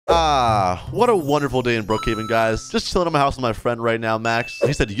Ah, what a wonderful day in Brookhaven, guys. Just chilling at my house with my friend right now, Max.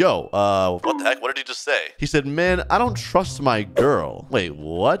 He said, yo, what the heck? What did he just say? He said, man, I don't trust my girl. Wait,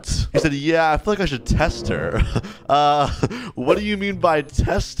 what? He said, yeah, I feel like I should test her. What do you mean by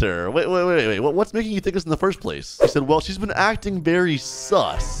test her? Wait. What's making you think this in the first place? He said, well, she's been acting very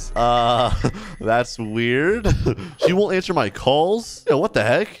sus. That's weird. She won't answer my calls. Yo, what the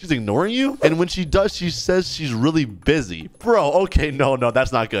heck? She's ignoring you? And when she does, she says she's really busy. Bro, okay, no,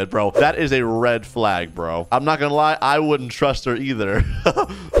 that's not good, bro. That is a red flag, bro. I'm not gonna lie, I wouldn't trust her either.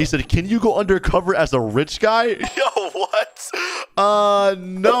 He said, can you go undercover as a rich guy? Yo, what?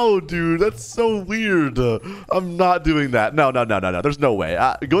 No, dude, that's so weird. I'm not doing that. No. There's no way.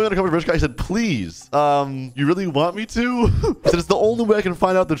 Going undercover as a rich guy, he said, please. You really want me to? He said, it's the only way I can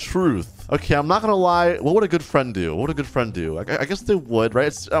find out the truth. Okay, I'm not gonna lie. What would a good friend do? What would a good friend do? I guess they would,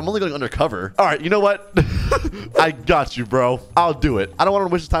 right? I'm only going undercover. All right, you know what? I got you, bro. I'll do it. I don't want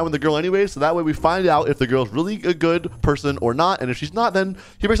to waste his time with the girl anyway, so that way we find out if the girl's really a good person or not, and if she's not, then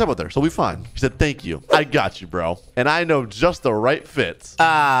he breaks up with her, so we'll be fine. He said, thank you. I got you, bro. And I know just the right fit.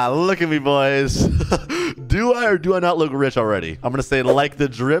 Look at me, boys. Do I or do I not look rich already? I'm gonna say, like the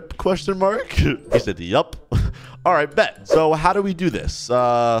drip, question mark. He said, yup. All right, bet. So how do we do this?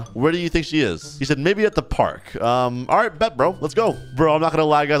 Where do you think she is? He said, maybe at the park. All right, bet, bro. Let's go. Bro, I'm not gonna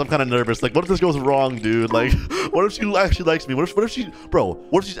lie, guys. I'm kind of nervous. Like, what if this goes wrong, dude? Like, what if she actually likes me? What if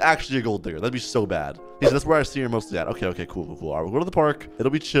she's actually a gold digger? That'd be so bad. He said, that's where I see her mostly at. Okay, cool. All right, we'll go to the park.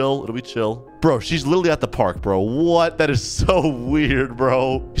 It'll be chill. Bro, she's literally at the park, bro. What? That is so weird,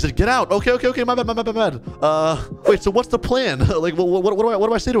 bro. He said, get out. Okay, my bad. Wait, so what's the plan? Like, what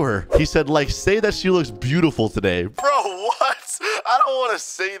do I say to her? He said, like, say that she looks beautiful today. Bro, what? I don't want to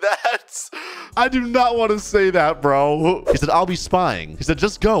say that. I do not want to say that, bro. He said, I'll be spying. He said,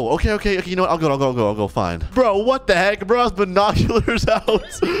 just go. Okay. You know what? I'll go. Fine. Bro, what the heck? Bro, has binoculars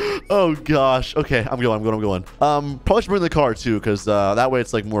out. Oh, gosh. Okay, I'm going. Probably should bring the car, too, because that way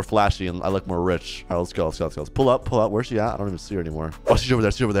it's, like, more flashy and I look more rich. All right, let's go. Pull up. Where's she at? I don't even see her anymore. Oh, she's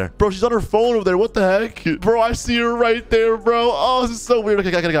over there. Bro, she's on her phone over there. What the heck? Bro, I see her right there, bro. Oh, this is so weird. Okay,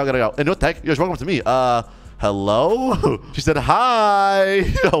 I gotta go. And what the heck? You're welcome to me. Hello? She said, hi.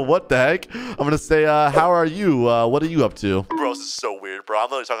 What the heck? I'm going to say, how are you? What are you up to? Bro, this is so weird, bro. I'm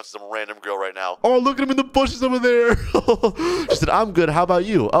literally talking to some random girl right now. Oh, look at him in the bushes over there. She said, I'm good. How about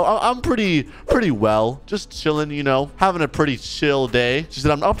you? Oh, I'm pretty well. Just chilling, you know, having a pretty chill day. She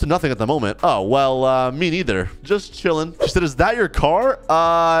said, I'm up to nothing at the moment. Oh, well, me neither. Just chilling. She said, is that your car?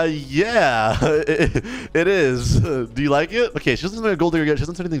 Yeah, it is. Do you like it? Okay, she doesn't look like a gold digger yet. She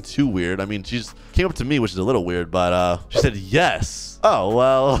doesn't say anything too weird. I mean, she's came up to me, which is a little weird, but she said yes. Oh,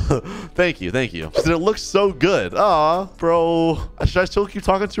 well, thank you. She said it looks so good. Aw, bro, should I still keep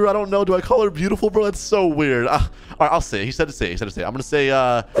talking to her? I don't know. Do I call her beautiful, bro? That's so weird. All right, I'll say it. He said to say it. I'm gonna say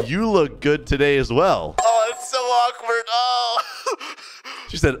you look good today as well. Oh, it's so awkward. Oh.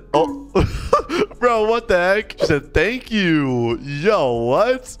 She said, oh, bro, what the heck? She said, thank you. Yo,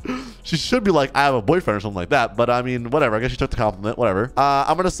 what? She should be like, I have a boyfriend or something like that. But I mean, whatever. I guess she took the compliment. Whatever.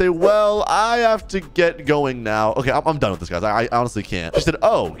 I'm going to say, well, I have to get going now. Okay, I'm done with this, guys. I honestly can't. She said,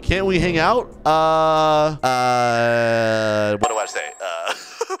 oh, can't we hang out? What do I say?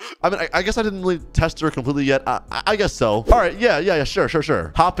 I mean, I guess I didn't really test her completely yet. I guess so. All right, yeah,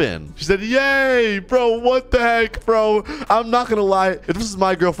 sure. Hop in. She said, yay, bro, what the heck, bro? I'm not gonna lie. If this is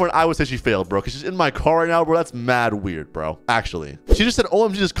my girlfriend, I would say she failed, bro, because she's in my car right now, bro. That's mad weird, bro, actually. She just said,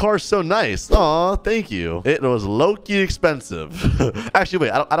 OMG, this car is so nice. Aw, thank you. It was low-key expensive. Actually,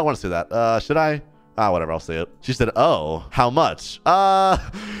 wait, I don't want to say that. Should I? Whatever, I'll say it. She said, oh, how much?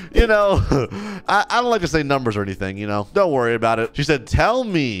 You know, I don't like to say numbers or anything, you know. Don't worry about it. She said, tell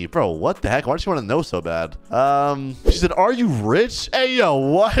me. Bro, what the heck? Why does she want to know so bad? She said, are you rich? Hey, yo,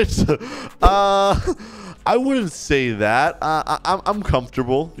 what? I wouldn't say that. I'm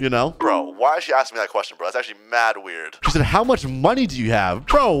comfortable, you know. Bro, why is she asking me that question, bro? That's actually mad weird. She said, how much money do you have?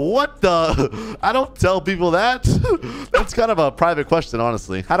 Bro, what the? I don't tell people that. That's kind of a private question,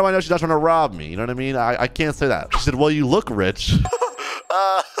 honestly. How do I know she's not trying to rob me? You know what I mean? I can't say that. She said, well, you look rich.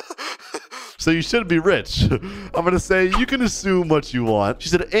 So you should be rich. I'm going to say, you can assume what you want. She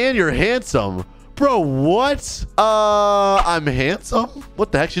said, and you're handsome. Bro, what? I'm handsome?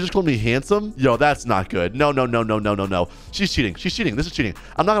 What the heck? She just called me handsome? Yo, that's not good. No. She's cheating. This is cheating.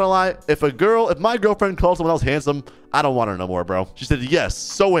 I'm not gonna lie. If my girlfriend calls someone else handsome, I don't want her no more, bro. She said, yes,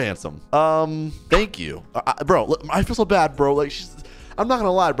 so handsome. Thank you. Bro, I feel so bad, bro. Like, I'm not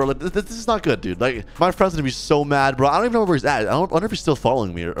gonna lie, bro. Like, this is not good, dude. Like, my friend's gonna be so mad, bro. I don't even know where he's at. I wonder if he's still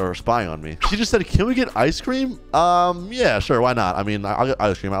following me or spying on me. She just said, can we get ice cream? Yeah, sure. Why not? I mean, I'll get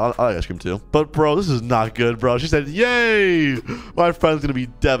ice cream. I like ice cream too. But, bro, this is not good, bro. She said, yay. My friend's gonna be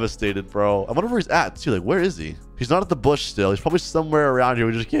devastated, bro. I wonder where he's at, too. Like, where is he? He's not at the bush still. He's probably somewhere around here.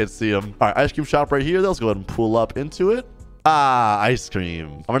 We just can't see him. All right, ice cream shop right here. Let's go ahead and pull up into it. Ah, ice cream.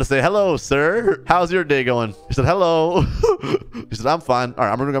 I'm gonna say, hello, sir. How's your day going? He said, hello. He said, I'm fine. All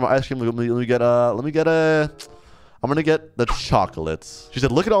right, I'm gonna get my ice cream. Let me get I'm gonna get the chocolates. She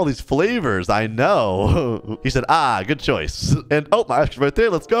said, look at all these flavors. I know. He said, ah, good choice. And oh, my ice cream right there.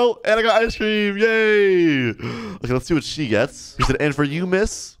 Let's go. And I got ice cream. Yay. Okay, let's see what she gets. She said, and for you,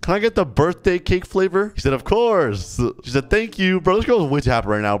 miss, can I get the birthday cake flavor? He said, of course. She said, thank you. Bro, this girl is way too happy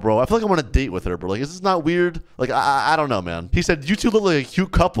right now, bro. I feel like I'm on a date with her, bro. Like, is this not weird? Like, I don't know, man. He said, you two look like a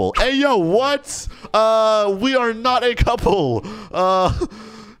cute couple. Hey, yo, what? We are not a couple.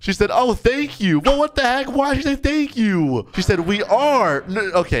 She said, oh, thank you. Well, what the heck? Why did she say thank you? She said, we are. No,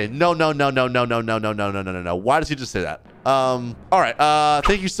 okay. No. Why did she just say that? All right.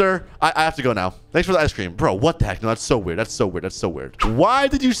 Thank you, sir. I have to go now. Thanks for the ice cream. Bro, what the heck? No, that's so weird. That's so weird. That's so weird. Why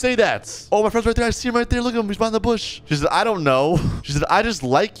did you say that? Oh, my friend's right there. I see him right there. Look at him. He's behind the bush. She said, I don't know. She said, I just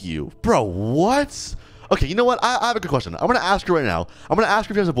like you. Bro, what? Okay, you know what? I have a good question. I'm going to ask her right now. I'm going to ask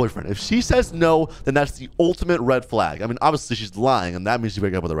her if she has a boyfriend. If she says no, then that's the ultimate red flag. I mean, obviously, she's lying, and that means you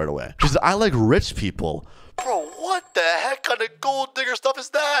break up with her right away. She said, I like rich people. Bro, what the heck kind of gold digger stuff is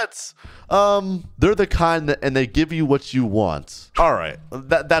that? They're the kind that, and they give you what you want. All right,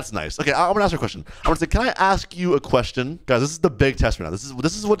 that's nice. Okay, I'm gonna ask her a question. I'm gonna say, can I ask you a question? Guys, this is the big test right now. This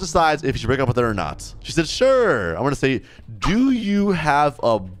is what decides if you should break up with her or not. She said, sure. I'm gonna say, do you have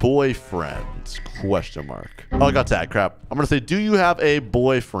a boyfriend? Question mark. Oh, I got tagged. Crap. I'm gonna say, do you have a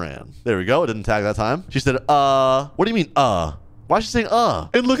boyfriend? There we go. It didn't tag that time. She said, what do you mean, Why is she saying,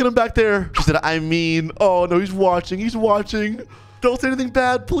 And look at him back there. She said, I mean, oh, no, he's watching. He's watching. Don't say anything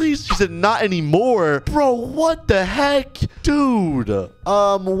bad, please. She said, not anymore. Bro, what the heck? Dude.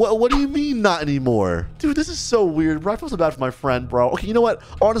 What do you mean not anymore? Dude, this is so weird, bro. I feel so bad for my friend, bro. Okay, you know what?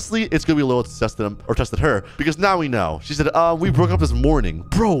 Honestly, it's going to be a little tested him or tested her because now we know. She said, we broke up this morning.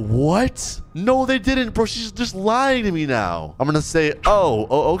 Bro, what? No, they didn't, bro. She's just lying to me now. I'm going to say,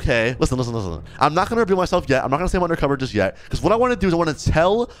 oh, okay. Listen. I'm not going to reveal myself yet. I'm not going to say I'm undercover just yet because what I want to do is I want to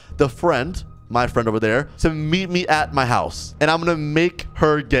tell the friend, my friend over there, to meet me at my house. And I'm going to make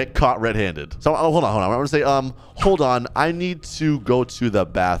her get caught red-handed. So, hold on. I'm going to say, hold on. I need to go to the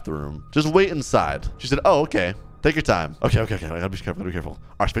bathroom. Just wait inside. She said, oh, okay. Take your time. Okay. I gotta be careful. All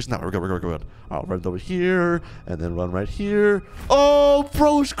right, spacing that. We're good. I'll run over here and then run right here. Oh,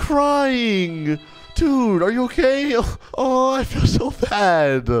 bro's crying. Dude, are you okay? Oh, I feel so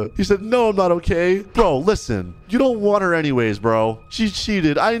bad. He said, no, I'm not okay. Bro, listen. You don't want her anyways, bro. She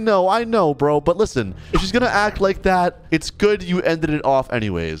cheated. I know, bro. But listen, if she's gonna act like that, it's good you ended it off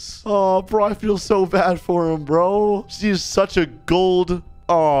anyways. Oh, bro, I feel so bad for him, bro. She is such a gold...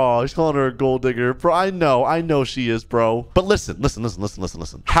 Oh, he's calling her a gold digger. Bro, I know she is, bro. But listen.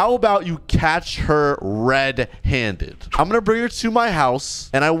 How about you catch her red-handed? I'm going to bring her to my house,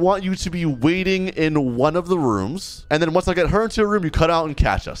 and I want you to be waiting in one of the rooms. And then once I get her into a room, you cut out and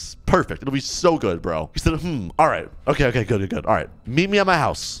catch us. Perfect. It'll be so good, bro. He said, all right. Okay, good. All right. Meet me at my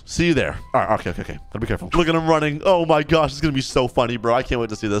house. See you there. All right, okay. Gotta be careful. Look at him running. Oh my gosh, it's going to be so funny, bro. I can't wait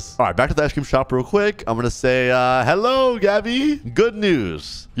to see this. All right, back to the ice cream shop real quick. I'm going to say, hello, Gabby. Good news.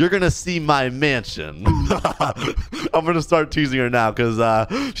 You're going to see my mansion. I'm going to start teasing her now because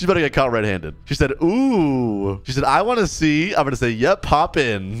she's about to get caught red-handed. She said, ooh. She said, I want to see. I'm going to say, yep, pop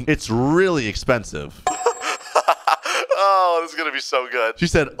in. It's really expensive. Oh, this is going to be so good. She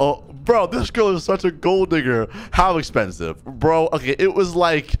said, oh, bro, this girl is such a gold digger. How expensive? Bro, okay, it was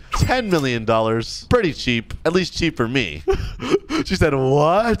like $10 million. Pretty cheap. At least cheap for me. She said,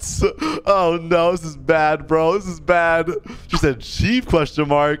 what? Oh, no, this is bad, bro. This is bad. She said, cheap, question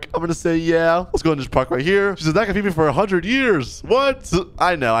mark. I'm going to say, yeah. Let's go and just park right here. She said, that can feed me for 100 years. What?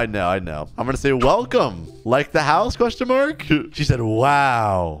 I know. I'm going to say, welcome. Like the house, question mark? She said,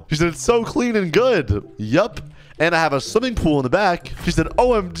 wow. She said, it's so clean and good. Yup. And I have a swimming pool in the back. She said,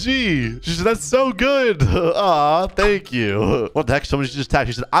 OMG. She said, that's so good. Aw, thank you. What the heck? Somebody just tagged.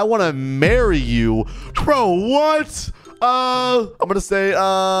 She said, I want to marry you. Bro, what? I'm going to say,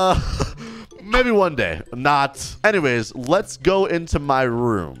 Maybe one day. Not. Anyways, let's go into my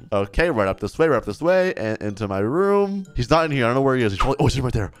room. Okay, right up this way, and into my room. He's not in here. I don't know where he is. He's probably, oh, he's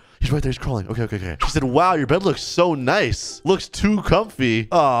right there. He's right there. He's crawling. Okay. She said, wow, your bed looks so nice. Looks too comfy.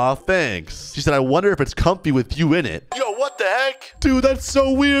 Aw, thanks. She said, I wonder if it's comfy with you in it. Yo, what the heck? Dude, that's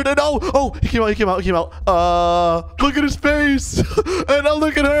so weird. And oh, he came out. Look at his face. And now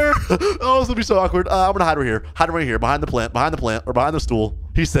look at her. Oh, this will be so awkward. I'm gonna hide right here. Hide right here. Behind the plant, or behind the stool.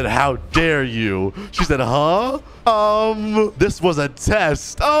 He said, how dare you? She said, huh? This was a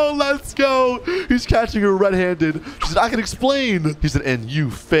test. Oh, let's go. He's catching her red-handed. She said, I can explain. He said, and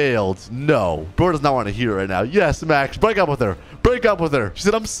you failed. No. Bro does not want to hear it right now. Yes, Max, break up with her. Break up with her. She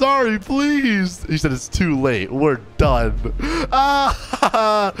said, I'm sorry, please. He said, it's too late. We're done.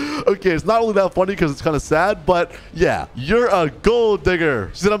 Okay, it's not only that funny because it's kind of sad, but yeah, you're a gold digger.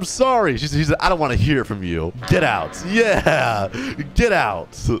 She said, I'm sorry. She said, I don't want to hear it from you. Get out. Yeah, get out.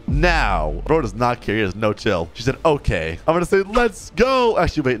 Now. Bro does not care. He has no chill. She said, okay. I'm going to say, let's go.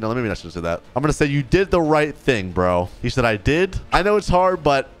 Actually, wait, no, let me not say that. I'm going to say, you did the right thing, bro. He said, I did. I know it's hard,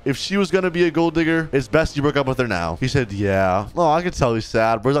 but if she was going to be a gold digger, it's best you broke up with her now. He said, yeah. Oh, I can tell he's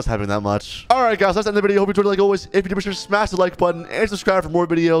sad. Bro's not having that much. All right, guys, that's the end of the video. Hope you enjoyed it like always. If you did, be sure to smash the like button and subscribe for more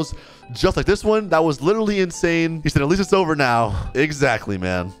videos just like this one. That was literally insane. He said, at least it's over now. Exactly,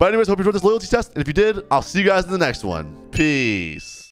 man. But anyways, hope you enjoyed this loyalty test. And if you did, I'll see you guys in the next one. Peace.